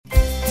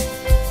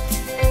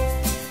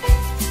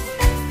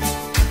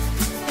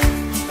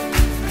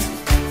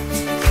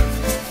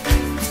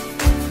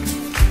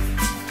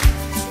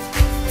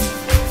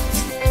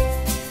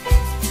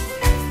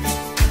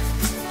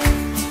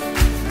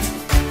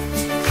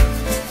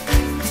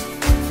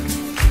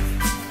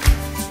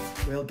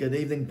Good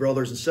evening,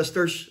 brothers and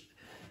sisters.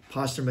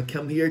 Pastor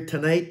McKim here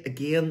tonight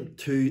again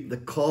to the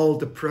call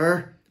to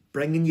prayer,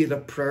 bringing you to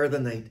prayer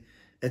tonight.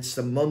 It's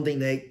the Monday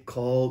night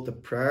call to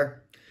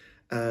prayer,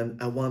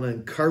 and I want to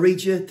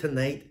encourage you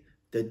tonight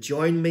to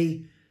join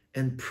me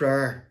in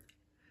prayer.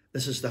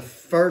 This is the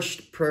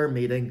first prayer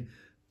meeting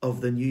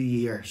of the new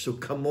year. So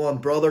come on,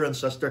 brother and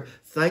sister.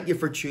 Thank you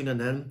for tuning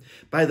in.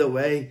 By the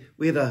way,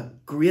 we had a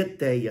great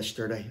day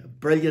yesterday, a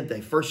brilliant day,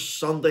 first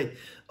Sunday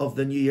of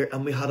the new year,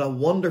 and we had a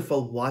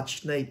wonderful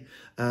watch night,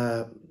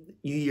 New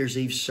Year's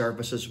Eve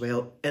service as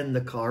well in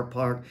the car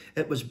park.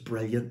 It was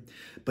brilliant.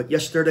 But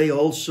yesterday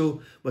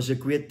also was a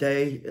great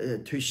day,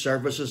 2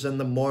 services in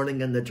the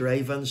morning in the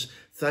drive-ins.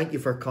 Thank you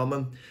for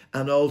coming.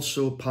 And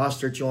also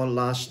Pastor John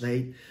last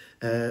night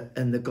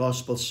in the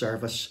gospel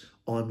service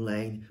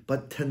online.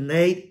 But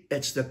tonight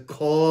it's the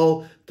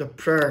call to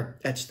prayer.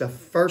 It's the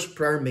first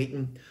prayer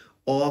meeting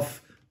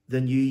of the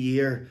new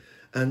year,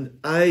 and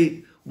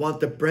I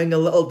want to bring a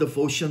little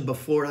devotion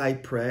before I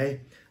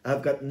pray.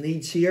 I've got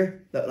needs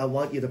here that I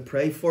want you to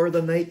pray for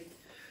tonight.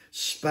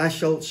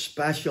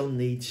 Special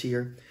needs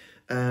here,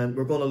 and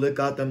we're going to look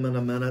at them in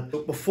a minute.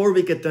 But before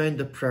we get down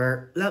to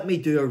prayer, let me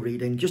do a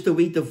reading, just a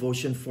wee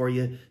devotion for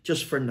you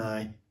just for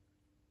now,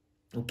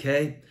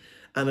 okay?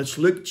 And it's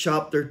Luke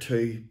chapter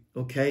 2.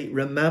 Okay,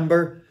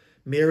 remember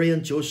Mary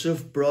and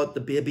Joseph brought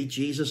the baby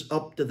Jesus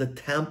up to the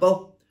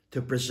temple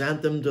to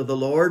present him to the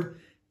Lord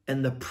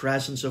in the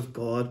presence of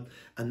God.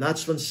 And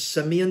that's when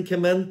Simeon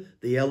came in,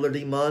 the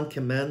elderly man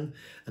came in,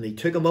 and he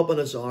took him up in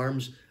his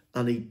arms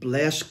and he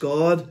blessed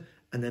God,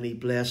 and then he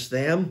blessed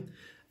them,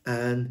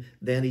 and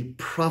then he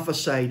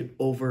prophesied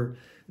over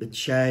the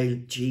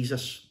child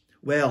Jesus.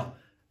 Well,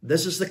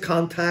 this is the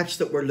context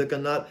that we're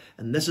looking at,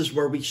 and this is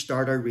where we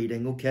start our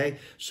reading, okay?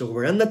 So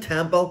we're in the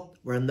temple,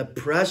 we're in the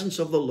presence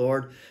of the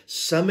Lord.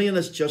 Simeon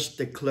has just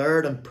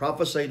declared and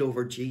prophesied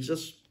over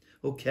Jesus,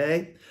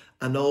 okay?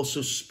 And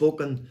also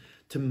spoken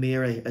to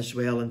Mary as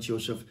well and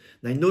Joseph.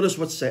 Now notice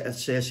what it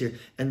says here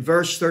in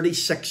verse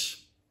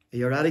 36. Are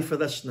you ready for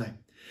this now?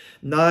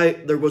 Now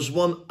there was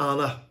one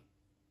Anna,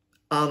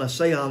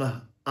 say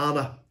Anna,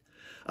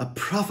 a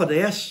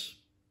prophetess.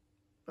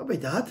 What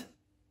about that?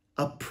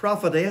 A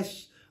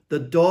prophetess, the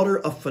daughter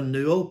of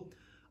Phanuel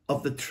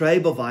of the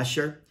tribe of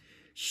Asher.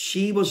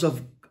 She was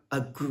of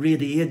a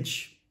great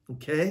age,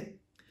 okay?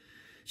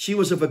 She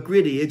was of a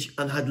great age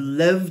and had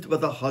lived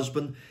with a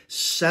husband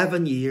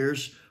 7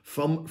 years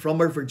from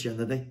her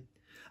virginity.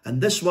 And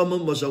this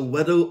woman was a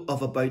widow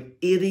of about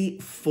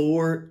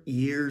 84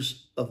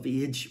 years of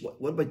age.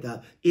 What about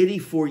that?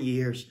 84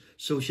 years.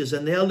 So she's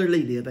an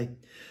elderly lady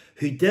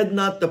who did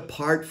not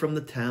depart from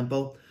the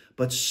temple,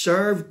 but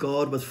served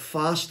God with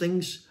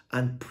fastings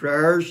and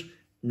prayers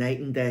night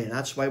and day.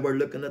 That's why we're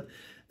looking at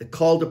the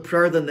call to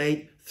prayer the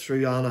night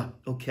through Anna,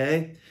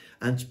 okay?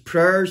 And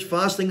prayers,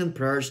 fasting and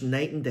prayers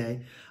night and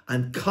day.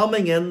 And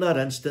coming in that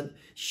instant,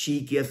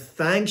 she gave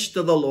thanks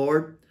to the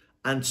Lord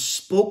and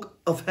spoke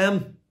of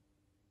him.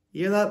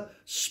 You hear that?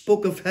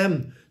 Spoke of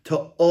him to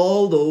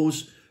all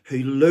those who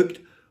looked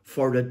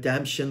for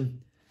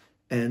redemption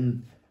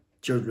in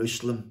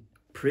Jerusalem.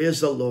 Praise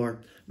the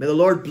Lord. May the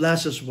Lord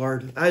bless his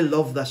word. I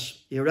love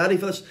this. You ready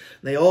for this?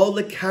 Now all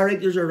the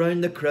characters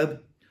around the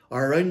crib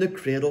or around the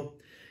cradle.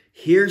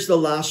 Here's the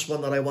last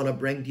one that I want to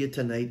bring to you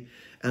tonight.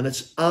 And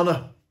it's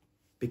Anna,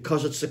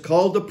 because it's the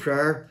call to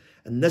prayer.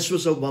 And this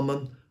was a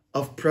woman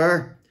of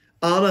prayer.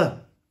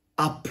 Anna,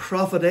 a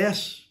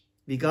prophetess.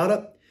 You got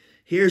it?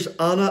 Here's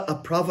Anna, a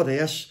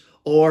prophetess,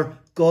 or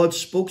God's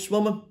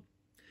spokeswoman.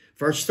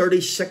 Verse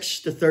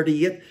 36 to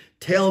 38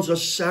 tells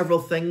us several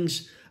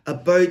things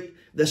about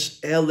this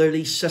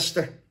elderly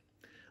sister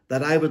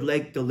that I would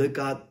like to look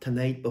at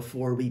tonight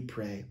before we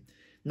pray.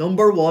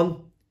 Number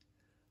one,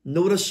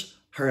 notice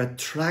her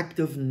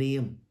attractive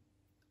name,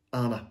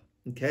 Anna,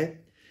 okay?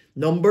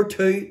 Number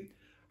two,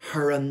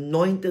 her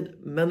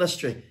anointed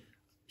ministry.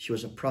 She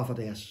was a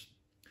prophetess.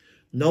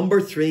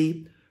 Number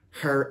three,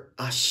 her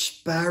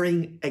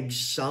aspiring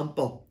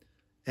example,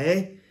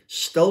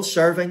 still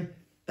serving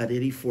at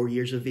 84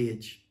 years of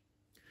age.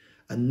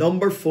 And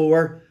number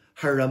four,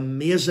 her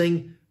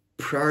amazing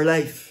prayer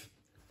life,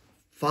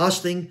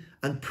 fasting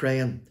and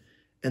praying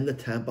in the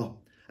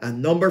temple.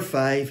 And number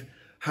five,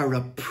 her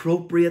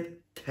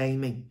appropriate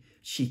timing.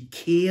 She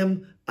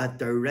came at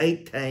the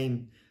right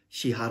time.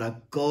 She had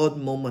a God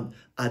moment,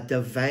 a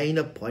divine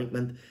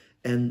appointment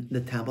in the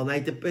temple. Now,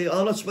 to be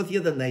honest with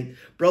you tonight,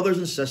 brothers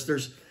and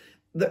sisters,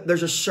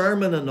 there's a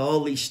sermon in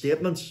all these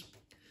statements,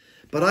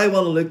 but I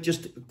want to look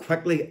just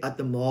quickly at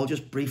them all,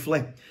 just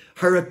briefly.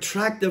 Her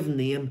attractive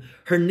name,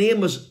 her name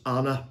was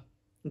Anna,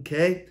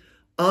 okay?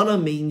 Anna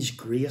means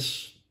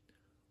grace,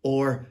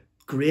 or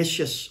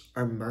gracious,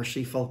 or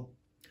merciful.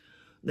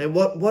 Now,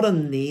 what a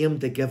name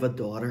to give a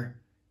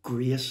daughter.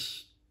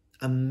 Grace,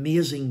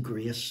 amazing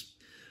grace.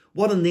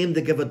 What a name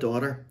to give a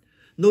daughter.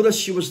 Notice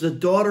she was the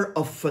daughter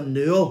of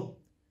Phanuel.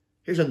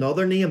 Here's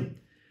another name.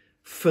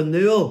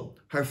 Phanuel,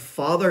 her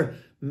father,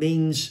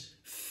 means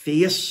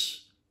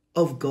face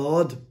of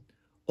God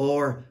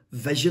or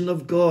vision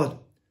of God.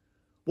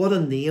 What a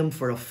name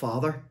for a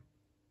father.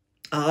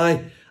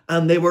 Aye,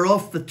 and they were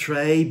of the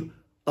tribe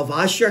of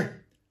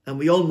Asher. And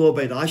we all know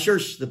about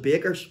Ashers, the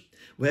bakers.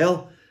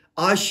 Well,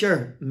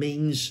 Asher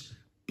means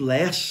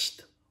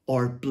blessed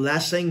or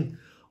blessing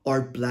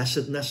or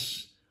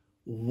blessedness.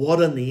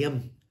 What a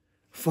name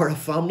for a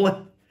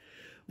family.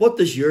 What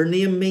does your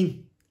name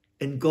mean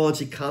in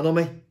God's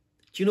economy?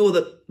 Do you know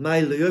that my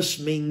Lewis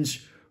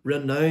means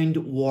renowned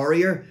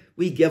warrior?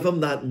 We give him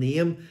that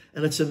name,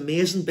 and it's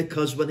amazing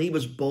because when he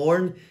was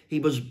born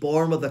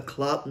with a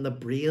clot in the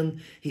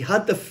brain. He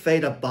had to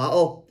fight a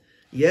battle,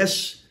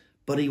 yes,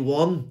 but he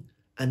won,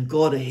 and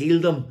God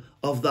healed him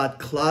of that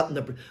clot in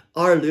the brain.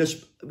 Our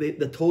Lewis, they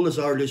told us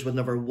our Lewis would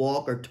never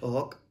walk or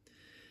talk,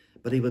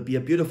 but he would be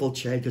a beautiful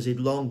child because he had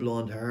long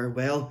blonde hair.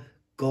 Well,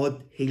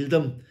 God healed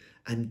him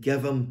and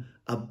gave him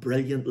a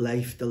brilliant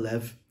life to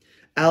live.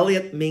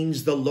 Elliot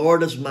means the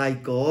Lord is my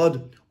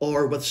God,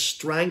 or with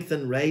strength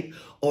and right,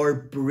 or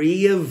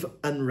brave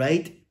and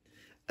right.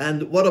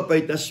 And what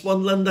about this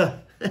one,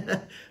 Linda?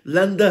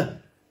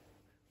 Linda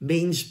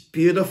means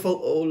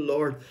beautiful, oh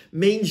Lord,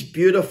 means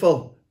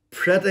beautiful,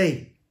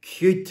 pretty,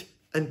 cute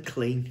and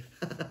clean.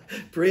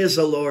 Praise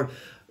the Lord.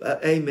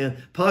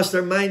 Amen.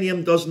 Pastor, my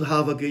name doesn't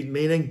have a good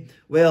meaning.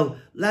 Well,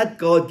 let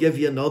God give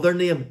you another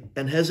name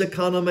in his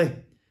economy.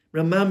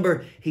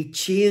 Remember, he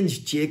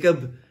changed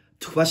Jacob,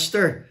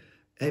 twister,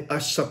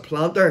 a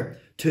supplanter,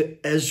 to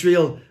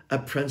Israel, a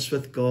prince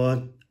with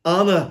God.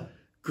 Anna,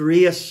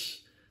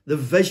 grace, the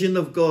vision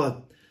of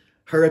God,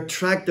 her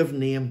attractive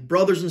name.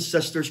 Brothers and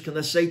sisters, can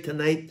I say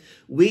tonight,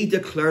 we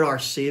declare our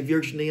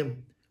Saviour's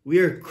name. We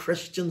are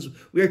Christians,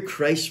 we are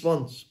Christ's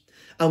ones.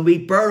 And we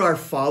bear our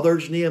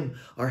Father's name,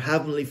 our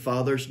Heavenly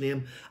Father's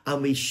name,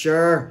 and we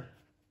share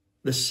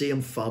the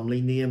same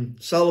family name.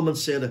 Solomon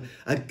said,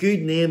 a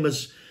good name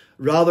is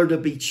rather to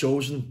be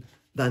chosen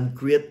than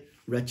great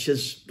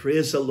riches.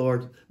 Praise the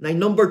Lord. Now,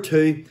 number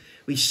 2,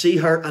 we see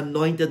her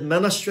anointed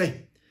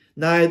ministry.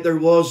 Now, there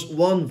was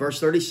one, verse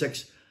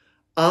 36,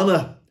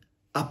 Anna,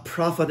 a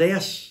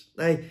prophetess.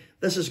 Now,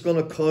 this is going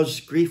to cause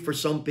grief for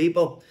some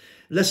people.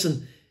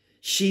 Listen,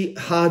 she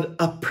had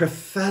a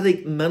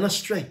prophetic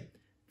ministry.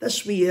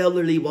 This wee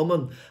elderly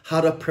woman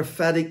had a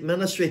prophetic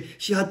ministry.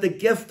 She had the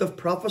gift of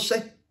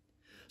prophecy.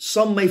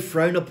 Some may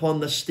frown upon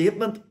this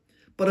statement,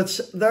 but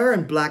it's there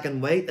in black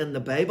and white in the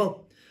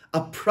Bible.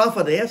 A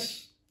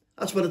prophetess.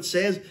 That's what it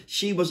says.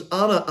 She was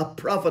Anna, a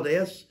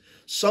prophetess.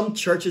 Some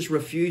churches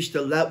refuse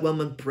to let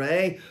women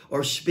pray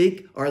or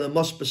speak, or they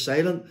must be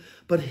silent.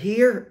 But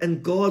here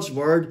in God's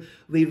word,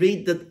 we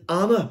read that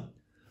Anna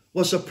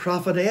was a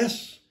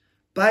prophetess.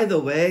 By the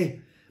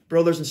way,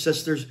 brothers and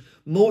sisters,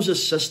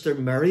 Moses' sister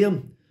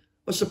Miriam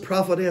was a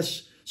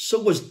prophetess.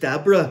 So was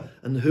Deborah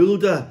and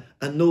Huldah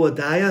and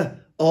Noadiah.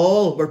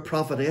 All were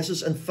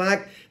prophetesses. In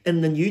fact,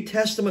 in the New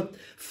Testament,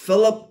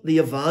 Philip the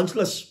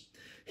evangelist,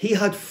 he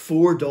had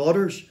 4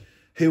 daughters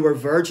who were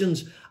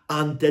virgins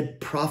and did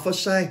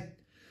prophesy.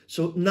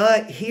 So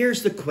now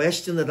here's the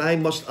question that I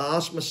must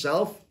ask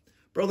myself,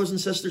 brothers and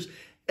sisters.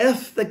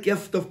 If the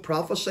gift of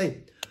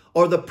prophecy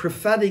or the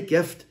prophetic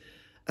gift,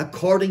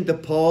 according to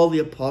Paul the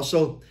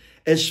apostle,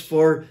 is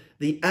for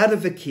the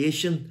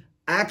edification,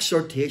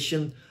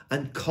 exhortation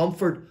and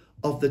comfort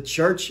of the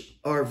church,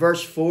 or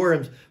verse 4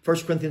 in 1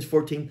 Corinthians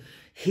 14,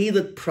 he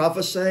that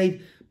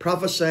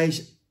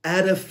prophesies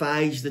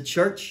edifies the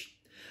church.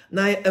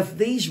 Now, if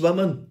these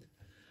women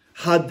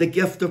had the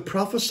gift of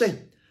prophecy,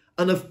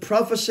 and if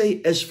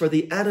prophecy is for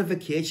the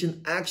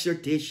edification,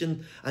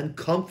 exhortation and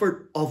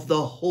comfort of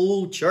the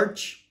whole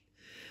church,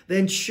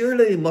 then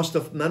surely they must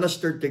have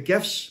ministered the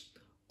gifts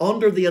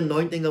under the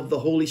anointing of the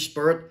Holy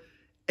Spirit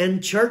in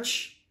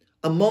church,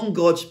 among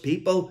God's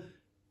people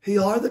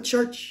who are the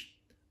church.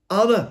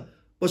 Anna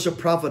was a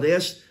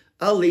prophetess.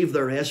 I'll leave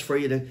the rest for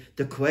you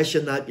to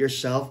question that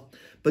yourself.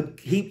 But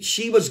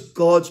she was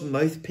God's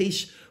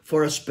mouthpiece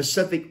for a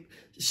specific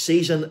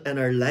season in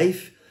her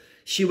life.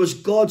 She was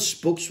God's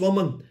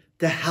spokeswoman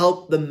to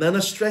help the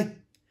ministry,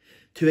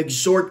 to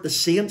exhort the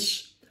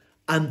saints,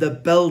 and to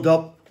build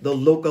up the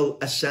local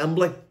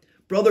assembly.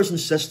 Brothers and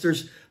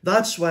sisters,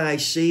 that's why I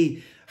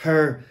see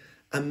her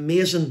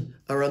amazing,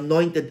 or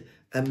anointed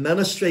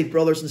ministry,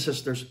 brothers and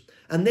sisters.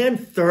 And then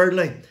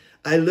thirdly,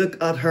 I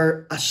look at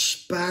her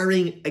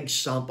aspiring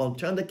example. I'm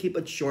trying to keep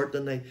it short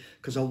tonight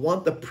because I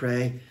want to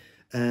pray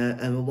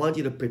and I want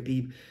you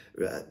to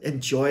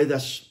enjoy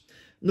this.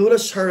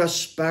 Notice her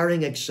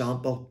aspiring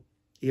example.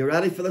 Are you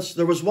ready for this?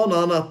 There was one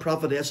Anna, a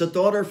prophetess, a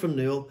daughter from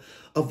Newell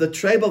of the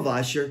tribe of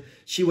Asher.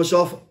 She was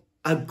of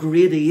a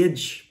great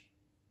age,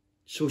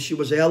 so she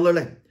was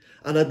elderly,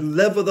 and had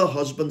lived with a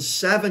husband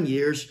 7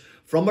 years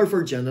from her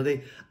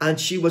virginity, and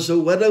she was a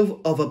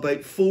widow of about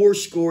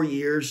 84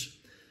 years.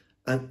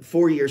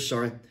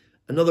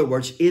 In other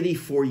words,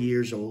 84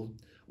 years old,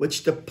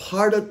 which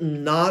departed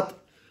not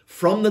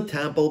from the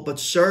temple, but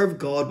served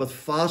God with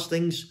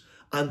fastings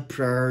and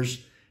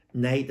prayers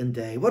night and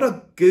day. What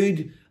a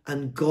good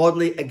and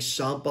godly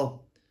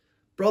example.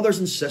 Brothers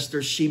and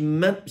sisters, she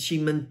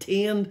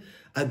maintained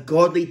a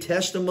godly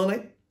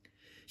testimony.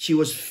 She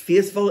was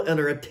faithful in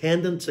her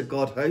attendance at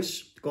God's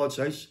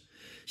house.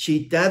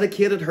 She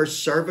dedicated her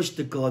service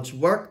to God's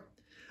work,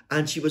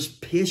 and she was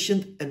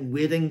patient in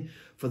waiting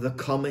for the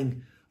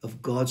coming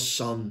of God's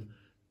Son,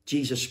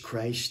 Jesus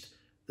Christ,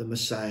 the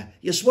Messiah.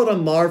 Yes, what a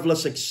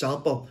marvelous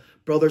example,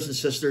 brothers and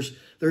sisters.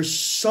 There's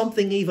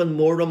something even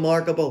more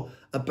remarkable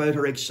about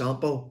her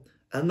example,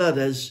 and that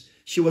is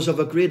she was of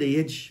a great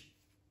age.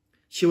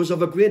 She was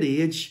of a great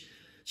age.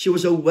 She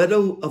was a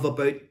widow of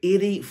about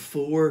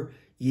 84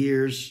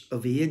 years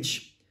of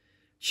age.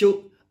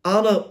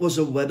 Anna was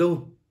a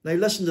widow. Now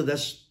listen to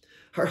this.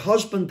 Her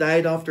husband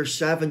died after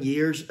 7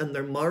 years in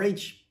their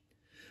marriage.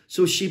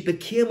 So she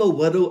became a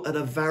widow at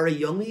a very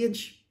young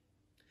age.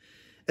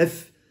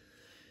 If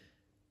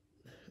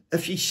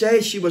you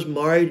say she was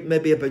married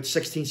maybe about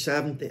 16,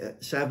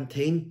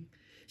 17,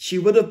 she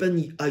would have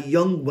been a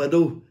young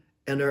widow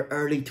in her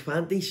early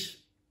 20s.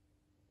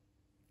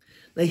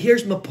 Now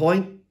here's my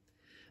point.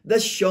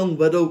 This young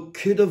widow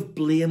could have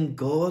blamed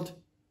God,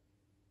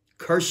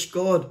 cursed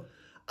God,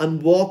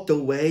 and walked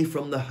away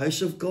from the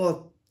house of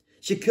God.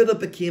 She could have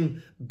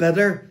become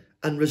bitter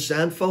and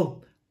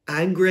resentful,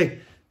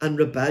 angry and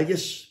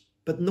rebellious.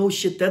 But no,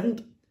 she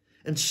didn't.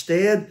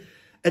 Instead,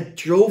 it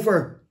drove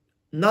her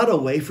not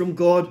away from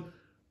God,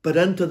 but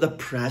into the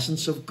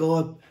presence of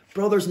God.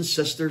 Brothers and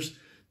sisters,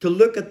 to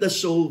look at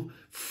this old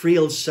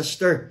frail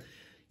sister,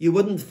 you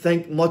wouldn't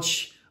think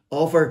much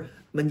of her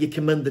when you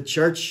come into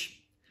church.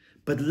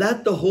 But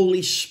let the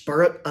Holy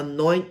Spirit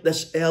anoint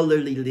this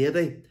elderly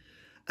lady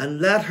and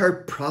let her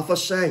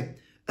prophesy,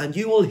 and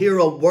you will hear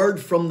a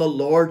word from the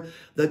Lord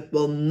that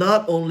will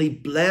not only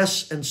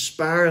bless,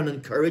 inspire and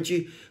encourage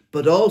you,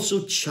 but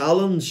also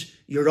challenge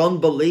your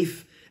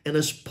unbelief in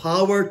his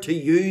power to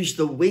use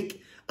the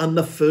weak and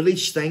the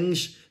foolish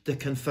things to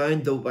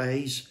confound the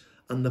wise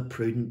and the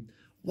prudent.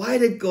 Why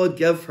did God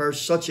give her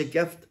such a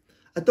gift?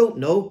 I don't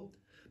know.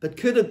 But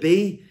could it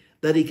be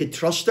that he could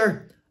trust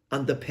her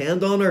and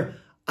depend on her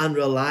and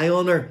rely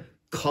on her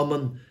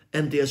coming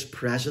into his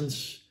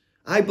presence?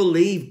 I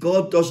believe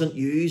God doesn't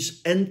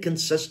use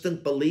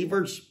inconsistent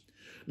believers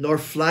nor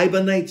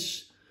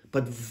fly-by-nights,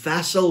 but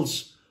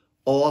vessels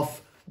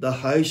of the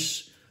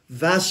house,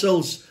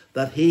 vessels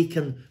that he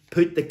can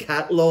put the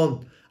cattle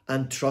on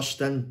and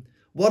trust in.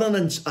 What an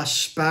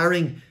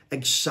aspiring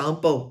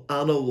example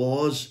Anna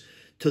was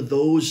to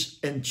those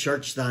in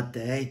church that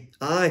day.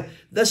 Aye,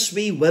 this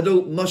wee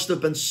widow must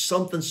have been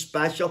something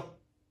special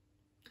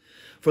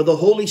for the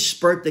Holy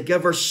Spirit to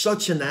give her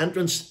such an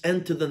entrance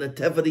into the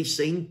nativity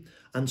scene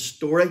and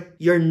story.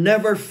 You're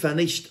never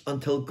finished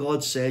until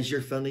God says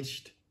you're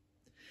finished.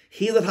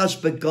 He that has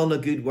begun a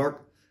good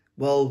work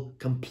will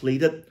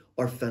complete it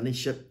or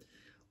finish it.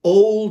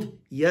 Old,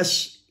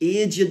 yes.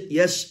 Aged,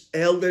 yes.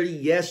 Elderly,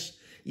 yes.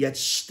 Yet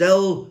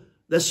still,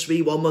 this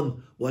wee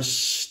woman was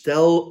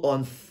still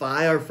on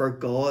fire for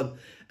God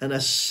in a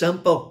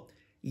simple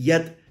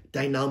yet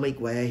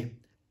dynamic way.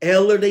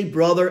 Elderly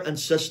brother and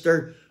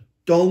sister,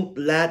 don't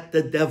let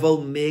the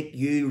devil make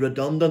you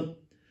redundant.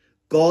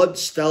 God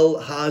still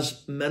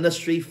has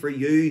ministry for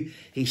you.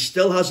 He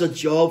still has a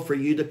job for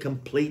you to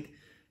complete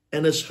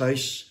in his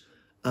house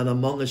and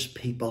among his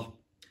people.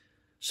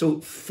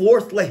 So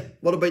fourthly,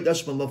 what about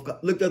this one? We've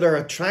looked at her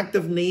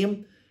attractive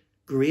name,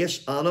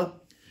 Grace, Anna.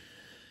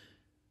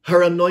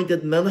 Her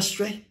anointed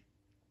ministry.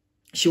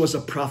 She was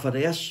a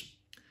prophetess.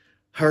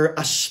 Her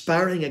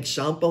aspiring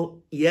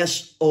example,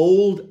 yes,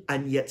 old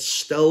and yet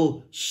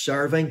still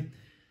serving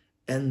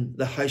in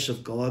the house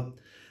of God.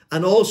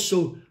 And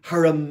also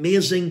her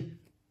amazing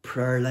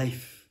prayer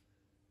life.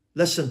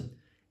 Listen,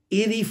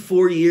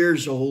 84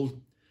 years old,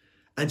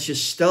 and she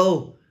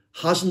still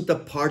hasn't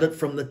departed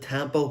from the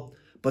temple,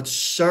 but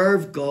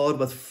served God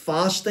with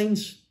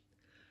fastings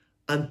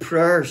and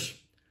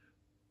prayers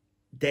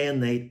day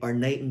and night, or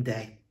night and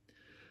day.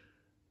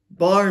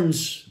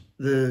 Barnes,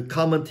 the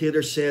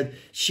commentator, said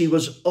she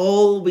was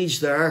always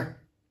there,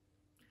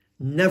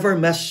 never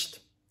missed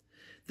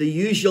the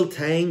usual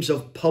times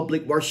of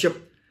public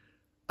worship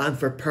and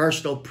for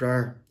personal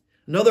prayer.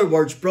 In other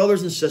words,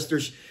 brothers and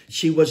sisters,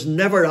 she was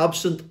never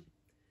absent.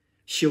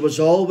 She was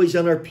always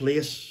in her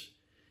place.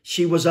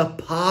 She was a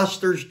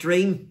pastor's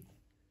dream.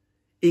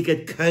 He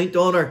could count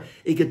on her.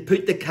 He could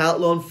put the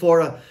cattle on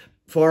for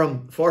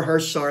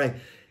her,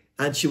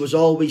 and she was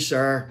always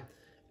there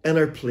in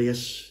her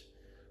place.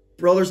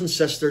 Brothers and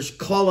sisters,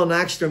 call an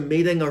extra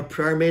meeting or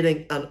prayer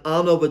meeting, and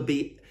Anna would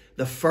be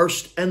the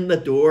first in the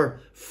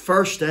door,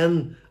 first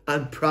in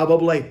and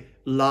probably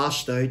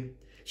last out.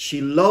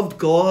 She loved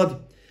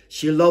God.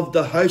 She loved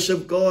the house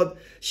of God.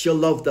 She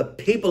loved the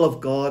people of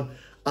God.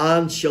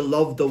 And she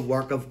loved the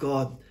work of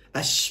God,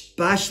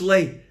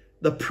 especially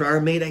the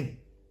prayer meeting.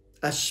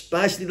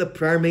 Especially the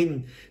prayer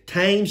meeting.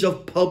 Times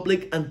of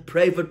public and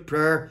private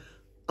prayer.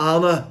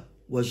 Anna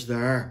was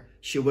there.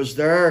 She was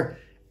there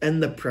in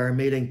the prayer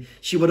meeting.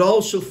 She would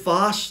also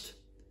fast.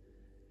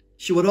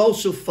 She would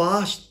also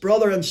fast.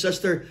 Brother and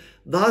sister,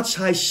 that's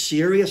how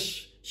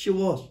serious she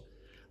was.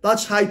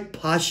 That's how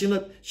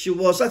passionate she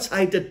was. That's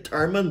how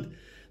determined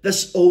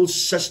this old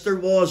sister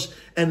was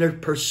in her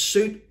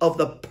pursuit of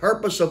the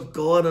purpose of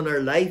God in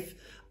her life.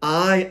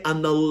 Aye,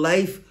 and the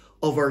life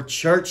of her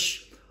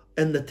church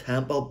in the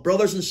temple.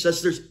 Brothers and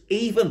sisters,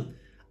 even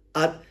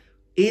at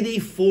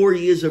 84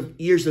 years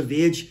of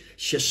age,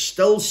 she's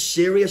still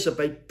serious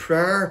about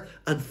prayer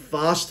and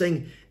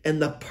fasting in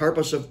the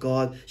purpose of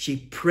God. She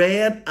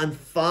prayed and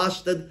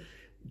fasted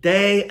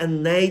day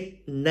and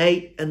night,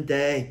 night and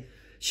day.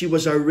 She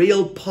was a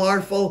real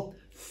powerful,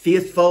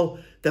 faithful,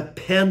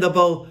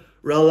 dependable,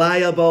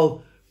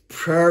 reliable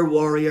prayer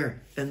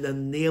warrior in the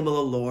name of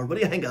the Lord. What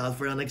do you think of that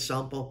for an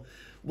example?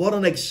 What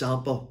an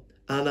example.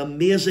 An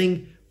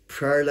amazing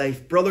prayer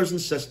life. Brothers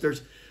and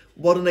sisters,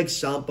 what an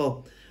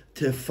example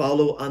to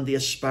follow and to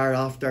aspire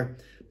after.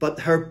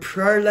 But her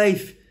prayer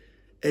life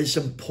is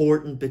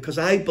important because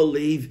I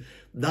believe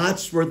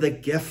that's where the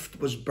gift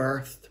was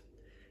birthed.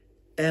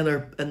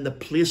 In the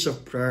place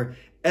of prayer.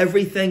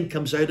 Everything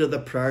comes out of the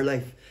prayer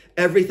life.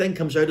 Everything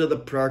comes out of the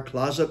prayer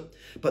closet.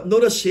 But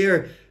notice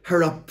here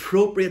her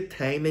appropriate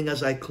timing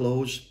as I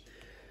close.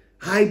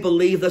 I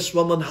believe this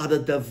woman had a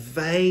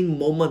divine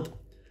moment,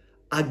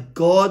 a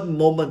God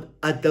moment,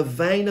 a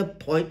divine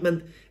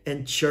appointment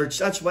in church.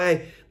 That's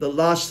why the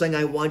last thing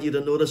I want you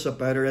to notice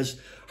about her is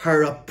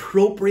her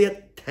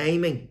appropriate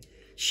timing.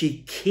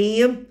 She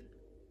came,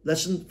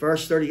 listen,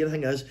 verse 30, the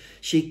thing is,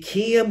 she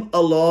came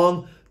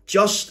along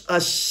just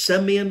as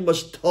Simeon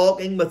was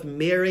talking with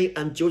Mary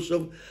and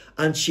Joseph,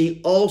 and she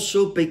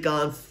also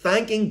began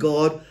thanking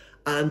God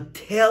and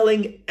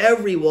telling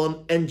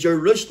everyone in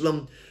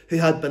Jerusalem who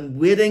had been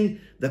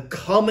waiting the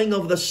coming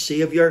of the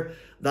Saviour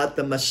that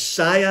the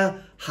Messiah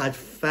had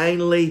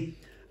finally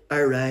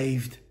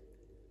arrived.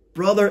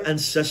 Brother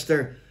and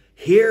sister,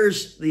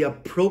 here's the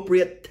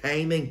appropriate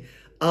timing,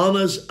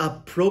 Anna's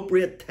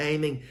appropriate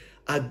timing,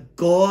 a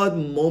God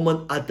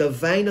moment, a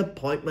divine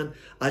appointment.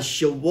 As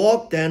she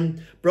walked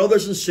in,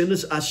 brothers and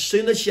sisters, as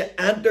soon as she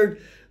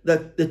entered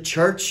the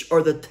church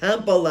or the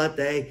temple that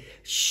day,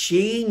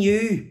 she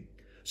knew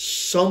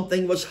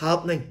something was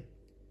happening.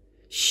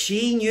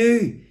 She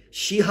knew,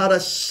 she had a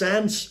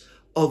sense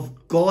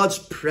of God's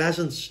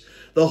presence.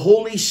 The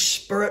Holy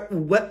Spirit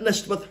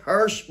witnessed with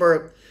her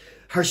spirit.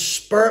 Her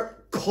spirit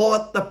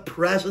caught the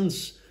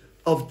presence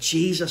of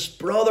Jesus.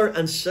 Brother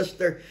and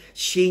sister,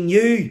 she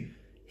knew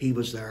he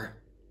was there.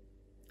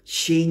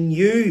 She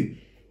knew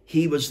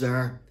he was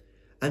there.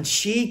 And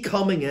she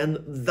coming in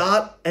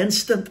that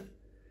instant,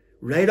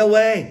 right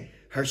away,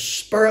 her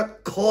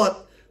spirit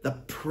caught the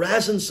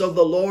presence of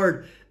the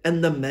Lord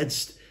in the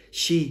midst.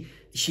 She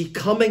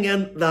coming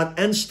in that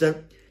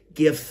instant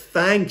gave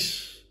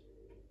thanks.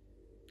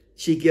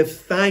 She gave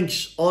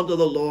thanks unto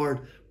the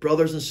Lord,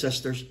 brothers and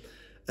sisters.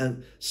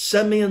 And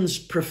Simeon's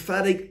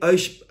prophetic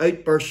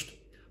outburst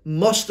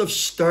must have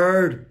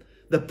stirred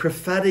the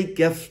prophetic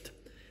gift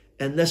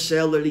in this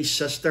elderly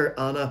sister,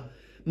 Anna.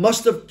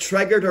 Must have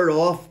triggered her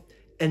off,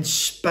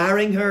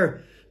 inspiring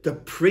her to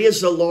praise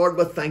the Lord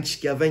with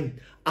thanksgiving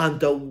and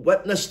to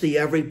witness to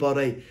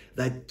everybody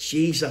that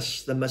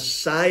Jesus, the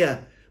Messiah,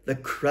 the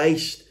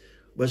Christ,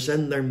 was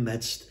in their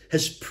midst.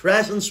 His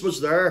presence was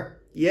there.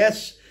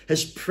 Yes,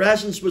 his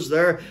presence was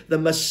there. The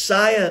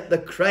Messiah, the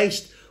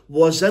Christ,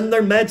 was in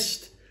their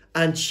midst.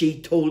 And she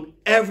told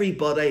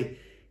everybody,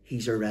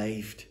 he's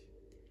arrived.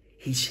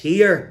 He's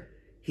here.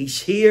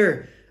 He's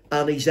here.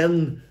 And he's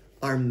in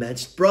our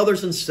midst.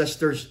 Brothers and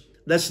sisters,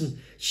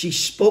 listen, she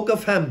spoke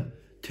of him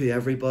to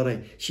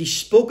everybody. She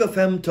spoke of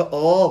him to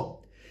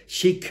all.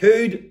 She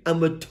could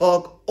and would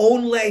talk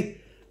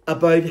only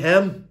about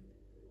him.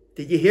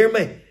 Did you hear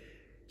me?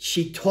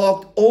 She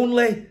talked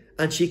only,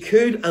 and she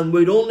could and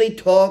would only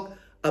talk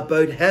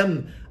about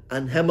him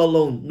and him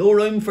alone. No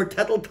room for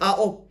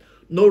tittle-tattle.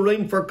 No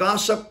room for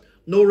gossip.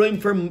 No room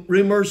for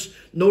rumours.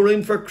 No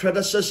room for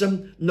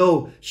criticism.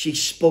 No, she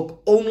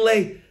spoke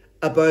only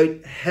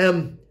about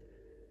him,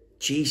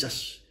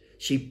 Jesus.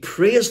 She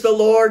praised the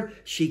Lord.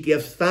 She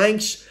gave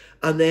thanks.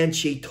 And then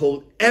she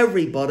told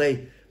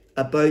everybody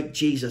about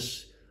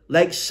Jesus.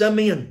 Like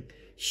Simeon,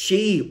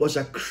 she was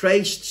a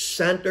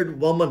Christ-centered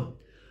woman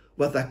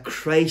with a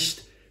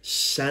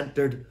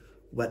Christ-centered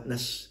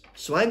witness.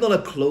 So I'm going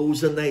to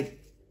close tonight.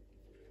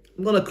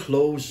 I'm going to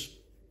close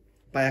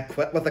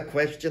with a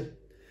question.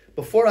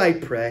 Before I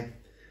pray,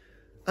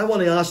 I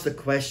want to ask the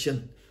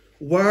question,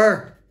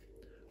 where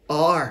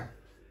are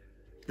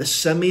the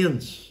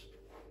Simeons?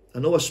 I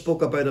know I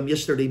spoke about them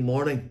yesterday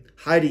morning.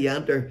 How to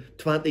enter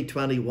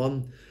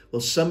 2021.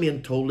 Well,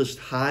 Simeon told us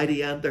how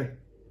to enter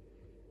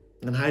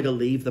and how to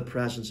leave the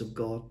presence of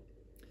God.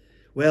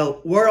 Well,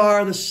 where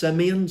are the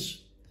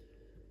Simeons?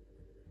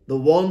 The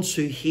ones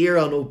who hear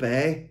and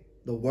obey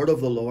the word of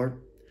the Lord.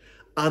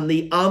 And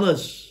the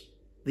Annas,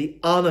 the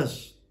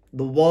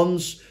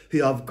ones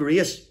who have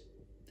grace,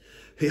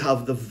 who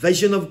have the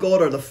vision of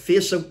God or the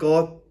face of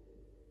God,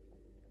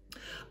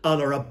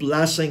 and are a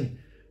blessing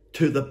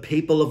to the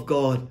people of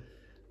God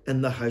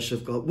in the house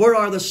of God. Where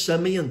are the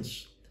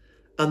Simeons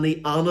and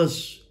the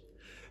Annas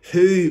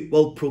who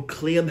will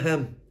proclaim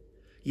him?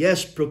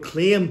 Yes,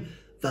 proclaim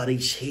that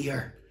he's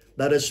here,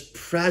 that his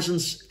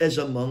presence is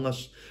among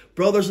us.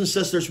 Brothers and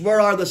sisters,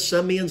 where are the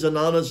Simeons and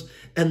Annas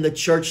in the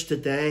church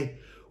today?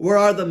 Where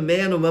are the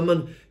men and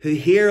women who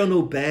hear and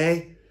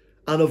obey,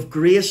 and of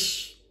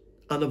grace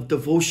and of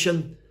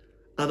devotion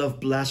and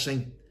of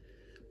blessing?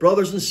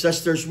 Brothers and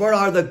sisters, where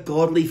are the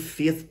godly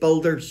faith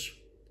builders?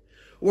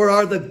 Where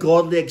are the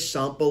godly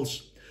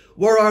examples?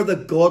 Where are the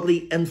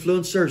godly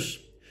influencers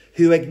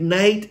who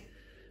ignite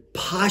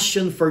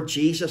passion for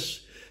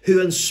Jesus, who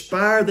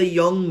inspire the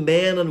young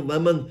men and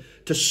women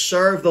to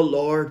serve the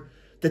Lord,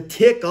 to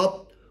take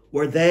up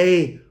where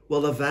they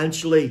will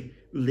eventually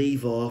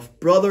leave off?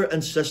 Brother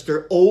and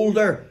sister,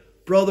 older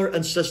brother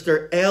and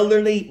sister,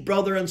 elderly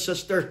brother and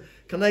sister,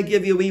 can I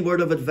give you a wee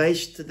word of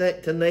advice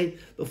tonight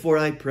before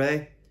I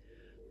pray?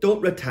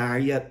 Don't retire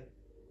yet.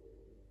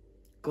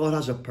 God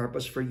has a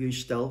purpose for you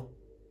still.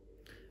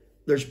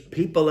 There's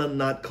people in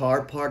that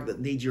car park that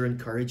need your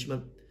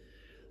encouragement.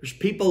 There's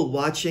people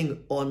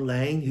watching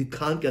online who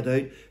can't get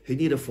out, who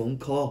need a phone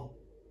call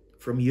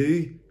from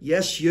you.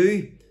 Yes,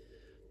 you.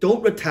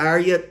 Don't retire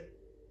yet.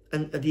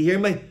 And do you hear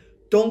me?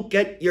 Don't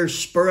get your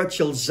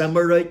spiritual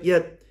Zimmer out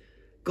yet.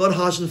 God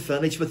hasn't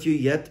finished with you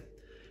yet.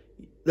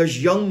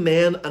 There's young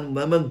men and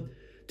women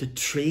to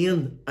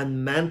train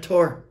and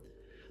mentor.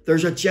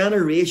 There's a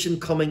generation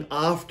coming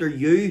after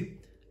you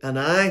and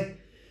I.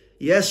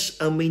 Yes,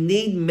 and we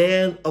need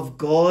men of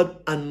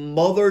God and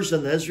mothers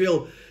in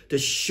Israel to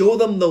show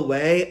them the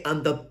way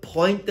and to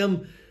point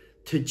them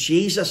to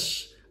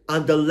Jesus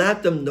and to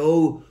let them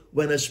know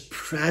when his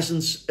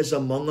presence is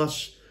among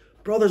us.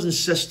 Brothers and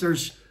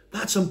sisters,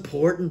 that's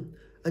important.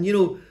 And you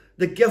know,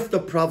 the gift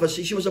of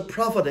prophecy, she was a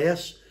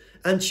prophetess.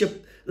 And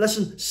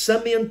listen,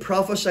 Simeon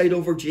prophesied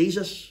over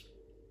Jesus,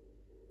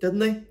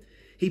 didn't he?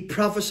 He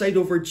prophesied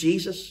over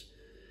Jesus.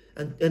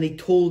 And he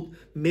told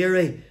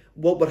Mary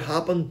what would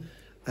happen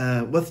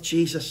with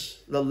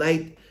Jesus, the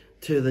light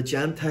to the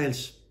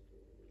Gentiles.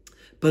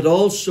 But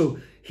also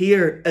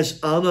here is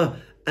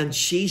Anna, and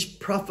she's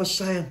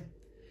prophesying.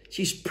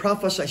 She's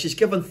prophesying. She's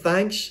giving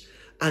thanks,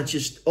 and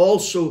she's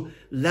also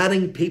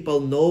letting people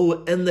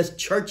know in the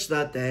church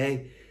that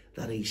day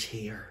that he's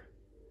here.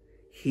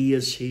 He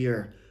is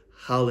here.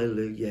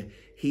 Hallelujah.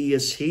 He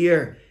is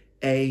here.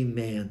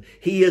 Amen.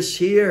 He is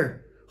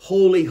here.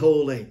 Holy,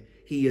 holy.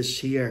 He is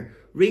here.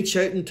 Reach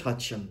out and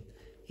touch him.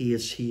 He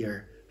is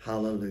here.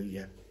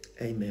 Hallelujah.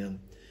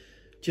 Amen.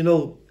 Do you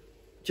know,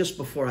 just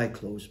before I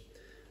close,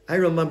 I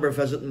remember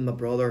visiting my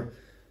brother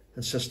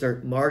and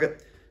sister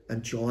Margaret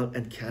and John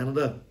in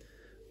Canada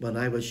when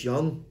I was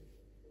young.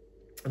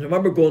 And I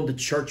remember going to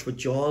church with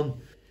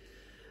John.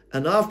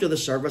 And after the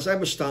service, I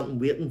was standing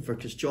waiting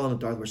because John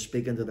and Darth were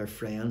speaking to their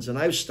friends. And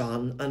I was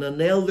standing, and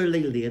an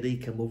elderly lady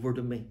came over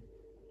to me.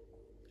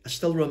 I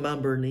still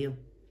remember her name.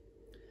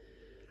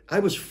 I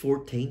was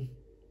 15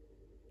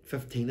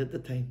 at the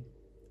time.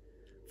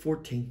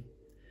 14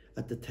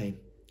 at the time.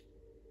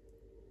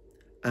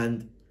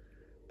 And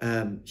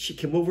she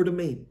came over to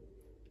me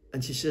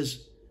and she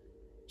says,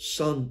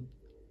 "Son,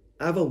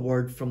 I have a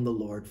word from the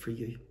Lord for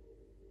you."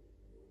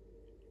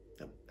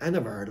 I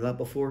never heard of that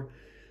before.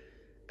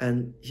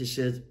 And she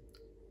said,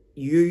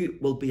 "You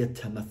will be a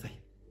Timothy.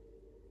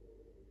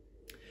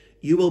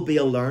 You will be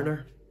a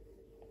learner.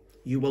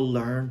 You will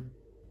learn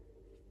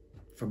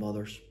from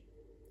others.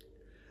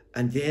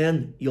 And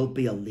then you'll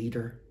be a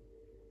leader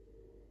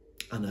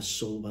and a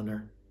soul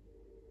winner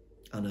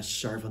and a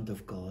servant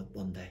of God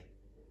one day.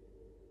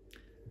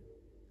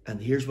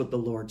 And here's what the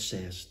Lord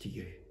says to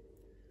you.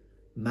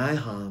 My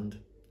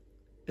hand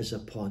is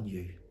upon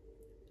you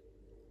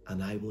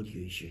and I will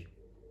use you.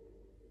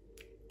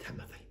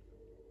 Timothy."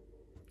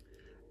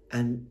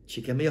 And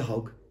she gave me a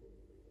hug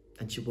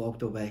and she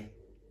walked away.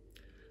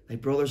 My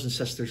brothers and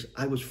sisters,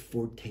 I was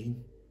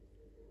 14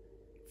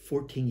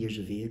 years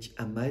of age,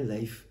 and my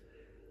life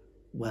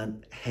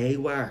went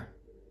haywire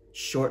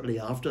shortly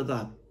after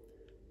that.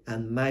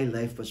 And my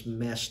life was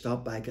messed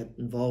up. I got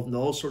involved in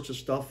all sorts of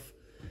stuff.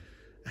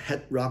 I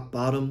hit rock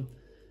bottom,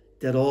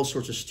 did all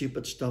sorts of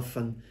stupid stuff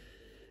and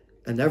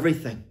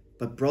everything.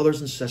 But brothers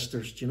and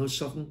sisters, do you know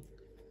something?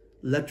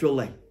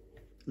 Literally,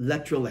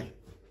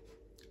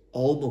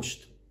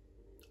 almost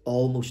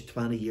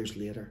 20 years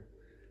later,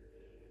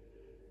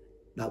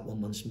 that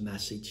woman's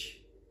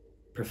message,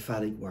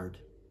 prophetic word,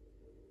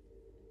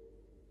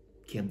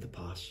 came to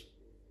pass.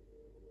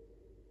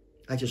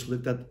 I just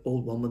looked at the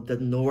old woman,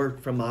 didn't know her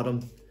from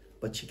Adam,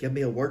 but she gave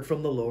me a word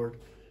from the Lord.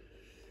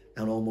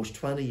 And almost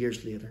 20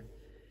 years later,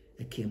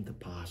 it came to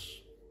pass.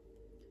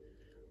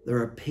 There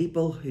are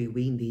people who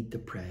we need to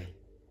pray.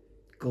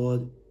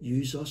 God,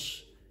 use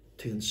us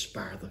to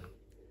inspire them.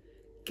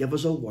 Give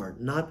us a word,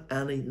 not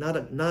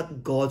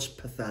God's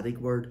pathetic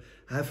word.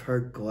 I've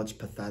heard God's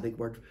pathetic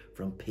word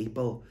from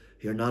people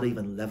who are not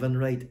even living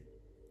right.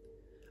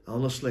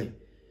 Honestly,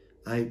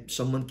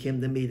 someone came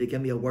to me to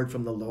give me a word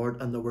from the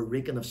Lord, and they were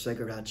reeking of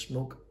cigarette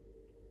smoke.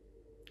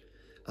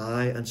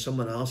 And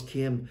someone else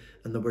came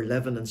and they were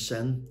living in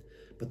sin,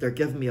 but they're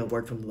giving me a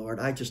word from the Lord.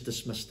 I just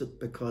dismissed it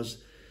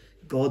because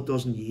God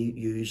doesn't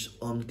use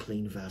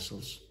unclean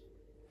vessels.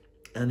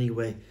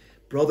 Anyway,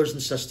 brothers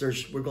and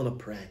sisters, we're going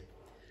to pray.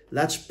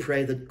 Let's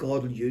pray that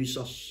God will use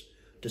us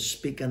to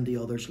speak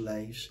into others'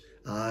 lives.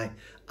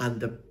 And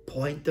to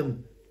point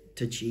them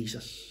to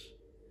Jesus.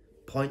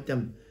 Point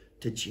them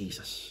to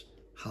Jesus.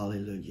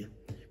 Hallelujah.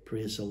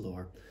 Praise the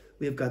Lord.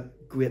 We've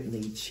got great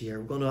needs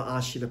here. We're going to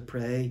ask you to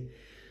pray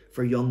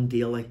for young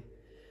Daly.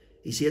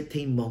 He's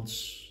 18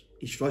 months.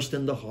 He's rushed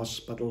into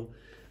hospital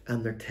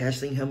and they're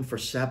testing him for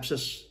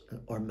sepsis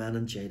or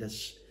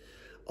meningitis.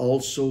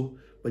 Also,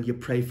 will you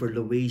pray for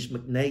Louise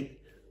McKnight?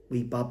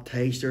 We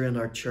baptized her in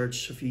our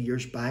church a few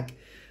years back,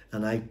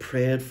 and I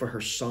prayed for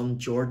her son,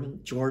 Jordan.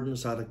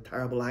 Jordan's had a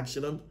terrible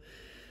accident,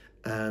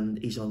 and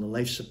he's on the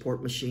life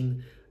support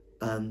machine,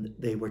 and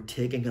they were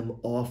taking him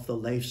off the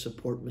life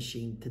support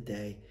machine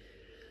today.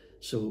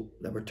 So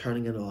they were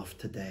turning it off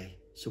today.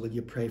 So will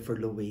you pray for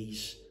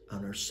Louise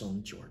and her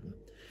son, Jordan?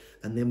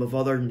 And then with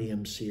other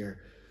names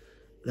here.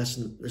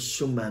 Listen, there's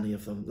so many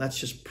of them. Let's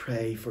just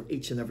pray for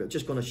each and every. I'm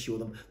just going to show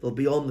them. They'll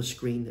be on the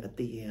screen at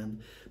the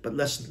end. But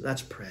listen,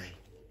 let's pray.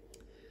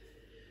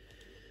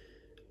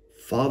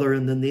 Father,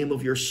 in the name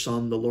of your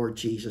Son, the Lord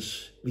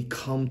Jesus, we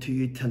come to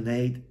you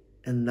tonight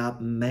in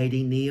that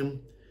mighty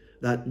name,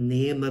 that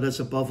name that is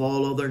above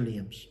all other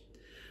names.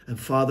 And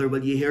Father,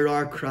 will you hear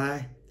our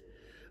cry?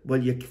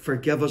 Will you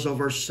forgive us of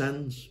our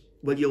sins?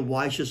 Will you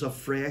wash us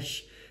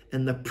afresh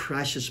in the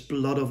precious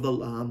blood of the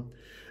Lamb?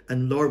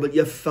 And Lord, will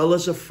you fill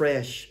us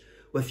afresh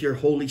with your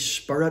Holy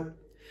Spirit?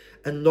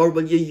 And Lord,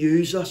 will you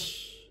use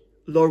us?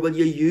 Lord, will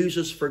you use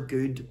us for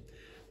good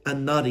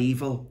and not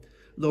evil?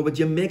 Lord, would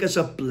you make us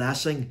a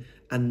blessing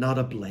and not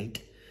a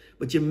blight?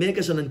 Would you make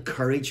us an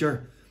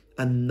encourager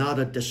and not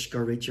a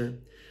discourager?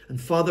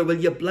 And Father, will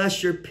you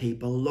bless your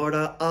people? Lord,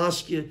 I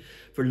ask you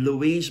for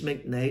Louise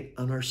McKnight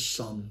and her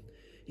son.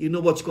 You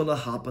know what's going to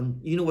happen.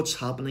 You know what's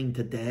happening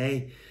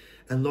today.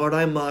 And Lord,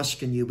 I'm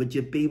asking you, would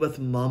you be with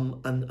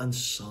mum and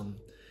son?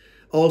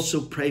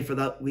 Also pray for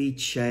that wee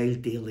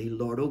child daily,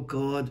 Lord. Oh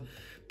God,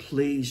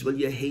 please, will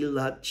you heal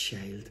that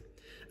child?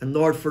 And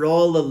Lord, for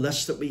all the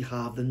lists that we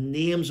have, the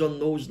names on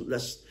those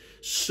lists,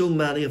 so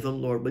many of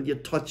them, Lord, will you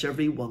touch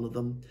every one of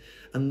them?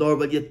 And Lord,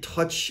 will you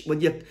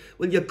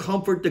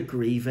comfort the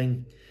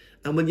grieving?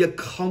 And will you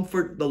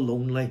comfort the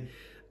lonely?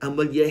 And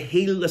will you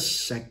heal the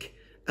sick?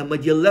 And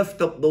will you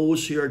lift up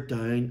those who are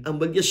down? And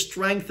will you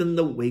strengthen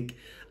the weak?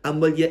 And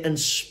will you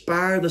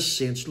inspire the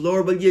saints?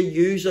 Lord, will you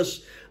use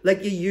us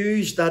like you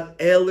used that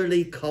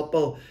elderly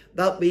couple,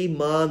 that wee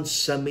man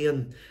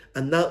Simeon,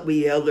 and that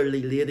wee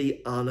elderly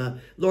lady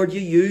Anna. Lord,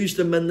 you used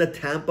them in the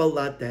temple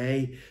that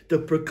day to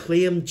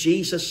proclaim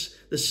Jesus,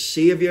 the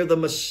Saviour, the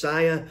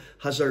Messiah,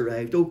 has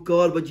arrived. Oh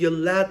God, would you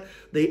let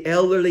the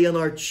elderly in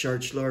our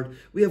church, Lord,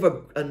 we have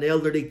an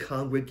elderly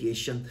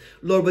congregation.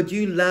 Lord, would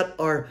you let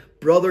our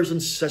brothers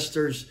and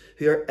sisters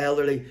who are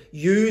elderly,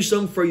 use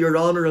them for your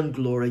honour and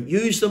glory.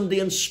 Use them to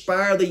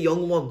inspire the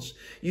young ones.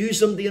 Use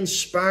them to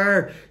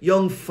inspire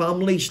young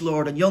families,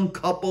 Lord, and young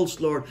couples,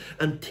 Lord,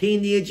 and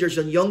teenagers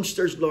and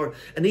youngsters, Lord,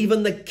 and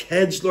even the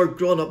kids, Lord,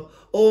 grown up.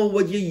 Oh,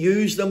 would you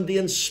use them to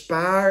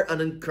inspire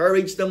and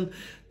encourage them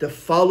to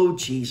follow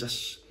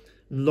Jesus?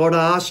 Lord,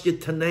 I ask you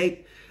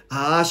tonight,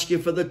 I ask you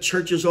for the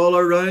churches all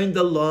around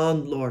the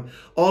land, Lord,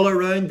 all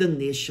around the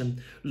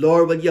nation.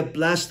 Lord, will you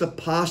bless the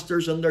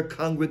pastors and their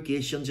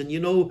congregations? And you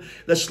know,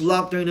 this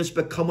lockdown is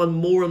becoming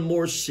more and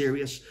more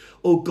serious.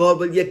 Oh God,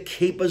 will you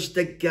keep us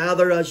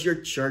together as your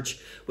church?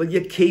 Will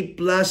you keep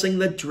blessing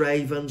the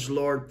drive-ins,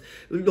 Lord?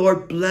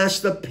 Lord, bless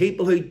the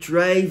people who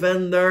drive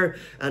in there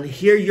and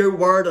hear your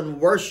word and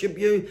worship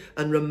you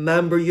and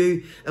remember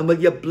you. And will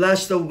you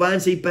bless the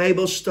Wednesday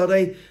Bible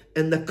study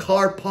in the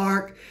car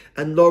park?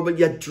 And Lord, will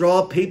you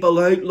draw people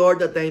out, Lord,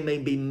 that they may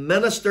be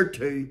ministered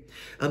to?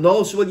 And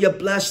also will you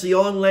bless the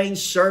online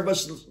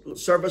services,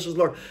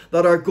 Lord,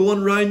 that are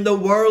going round the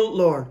world,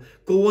 Lord,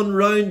 going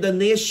round the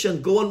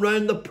nation, going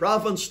round the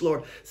province,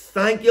 Lord.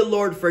 Thank you,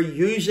 Lord, for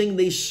using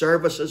these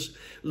services,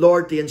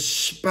 Lord, to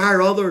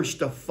inspire others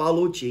to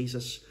follow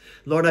Jesus.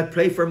 Lord, I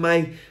pray for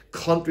my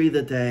country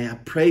today. I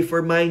pray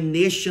for my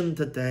nation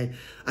today.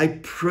 I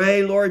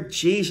pray, Lord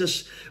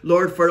Jesus,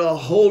 Lord, for a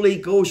Holy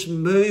Ghost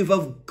move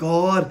of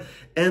God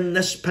in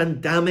this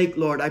pandemic,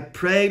 Lord. I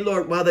pray,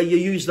 Lord, whether you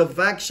use the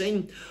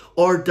vaccine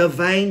or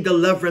divine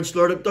deliverance,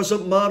 Lord, it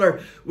doesn't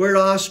matter. We're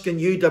asking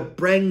you to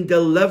bring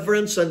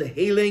deliverance and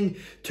healing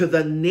to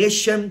the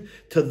nation,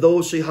 to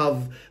those who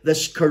have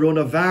this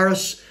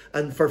coronavirus,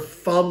 and for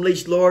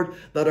families, Lord,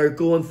 that are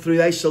going through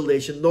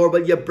isolation. Lord,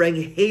 will you bring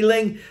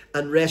healing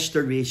and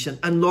restoration?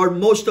 And Lord,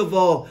 most of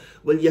all,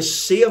 will you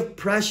save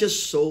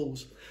precious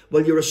souls?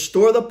 Will you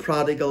restore the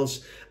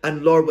prodigals?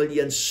 And Lord, will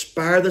you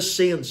inspire the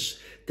saints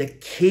to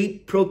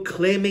keep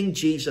proclaiming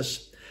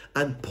Jesus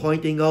and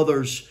pointing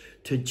others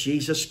to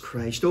Jesus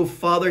Christ? Oh,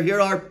 Father,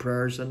 hear our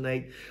prayers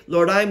tonight.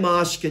 Lord, I'm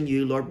asking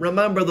you, Lord,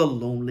 remember the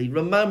lonely.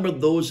 Remember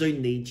those who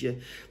need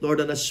you, Lord,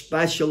 in a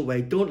special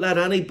way. Don't let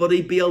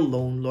anybody be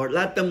alone, Lord.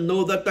 Let them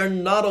know that they're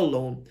not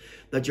alone,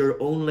 that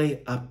you're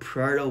only a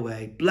prayer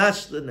away.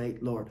 Bless the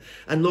night, Lord.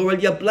 And Lord,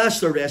 will you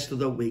bless the rest of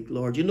the week,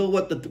 Lord? You know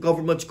what the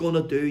government's going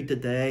to do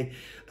today,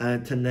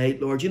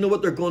 tonight, Lord. You know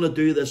what they're going to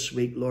do this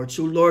week, Lord.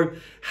 So,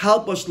 Lord,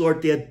 help us,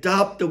 Lord, to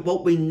adapt to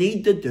what we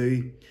need to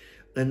do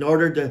in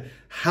order to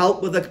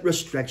help with the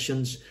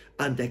restrictions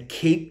and to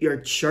keep your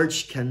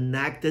church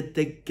connected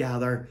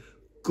together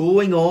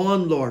going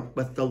on, Lord,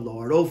 with the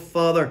Lord. Oh,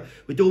 Father,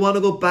 we don't want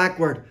to go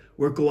backward.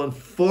 We're going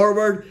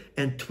forward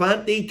in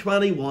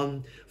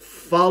 2021,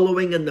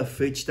 following in the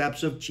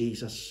footsteps of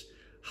Jesus.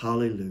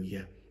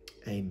 Hallelujah.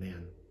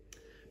 Amen.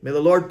 May the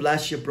Lord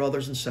bless you,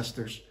 brothers and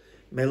sisters.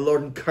 May the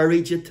Lord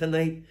encourage you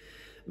tonight.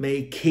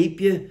 May He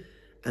keep you,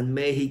 and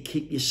may He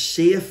keep you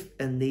safe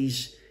in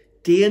these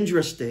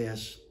dangerous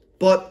days.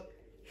 But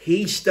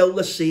He's still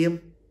the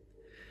same,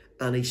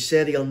 and He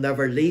said He'll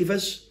never leave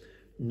us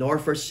nor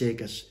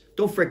forsake us.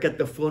 Don't forget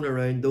to phone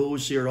around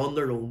those who are on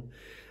their own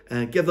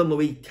and give them a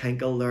wee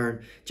tinkle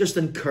there. Just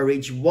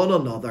encourage one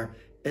another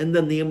in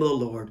the name of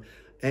the Lord.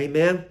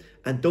 Amen.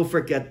 And don't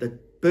forget to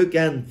book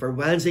in for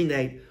Wednesday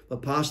night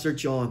with Pastor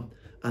John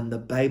and the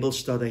Bible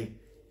study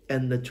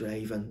in the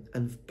drive-in.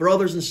 And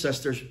brothers and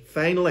sisters,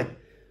 finally,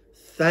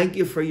 thank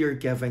you for your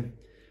giving.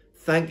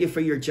 Thank you for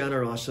your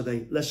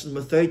generosity. Listen,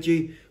 without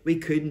you, we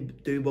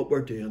couldn't do what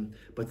we're doing.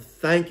 But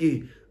thank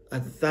you,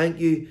 and thank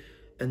you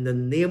in the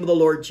name of the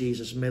Lord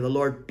Jesus. May the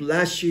Lord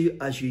bless you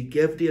as you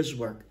give to His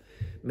work.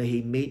 May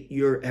He meet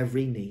your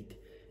every need.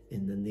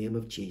 In the name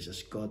of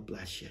Jesus, God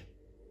bless you.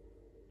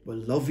 We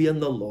love you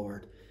in the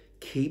Lord.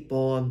 Keep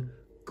on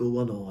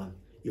going on.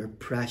 You're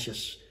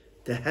precious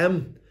to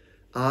Him.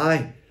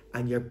 Aye,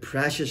 and you're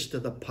precious to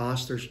the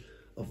pastors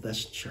of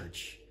this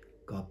church.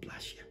 God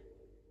bless you.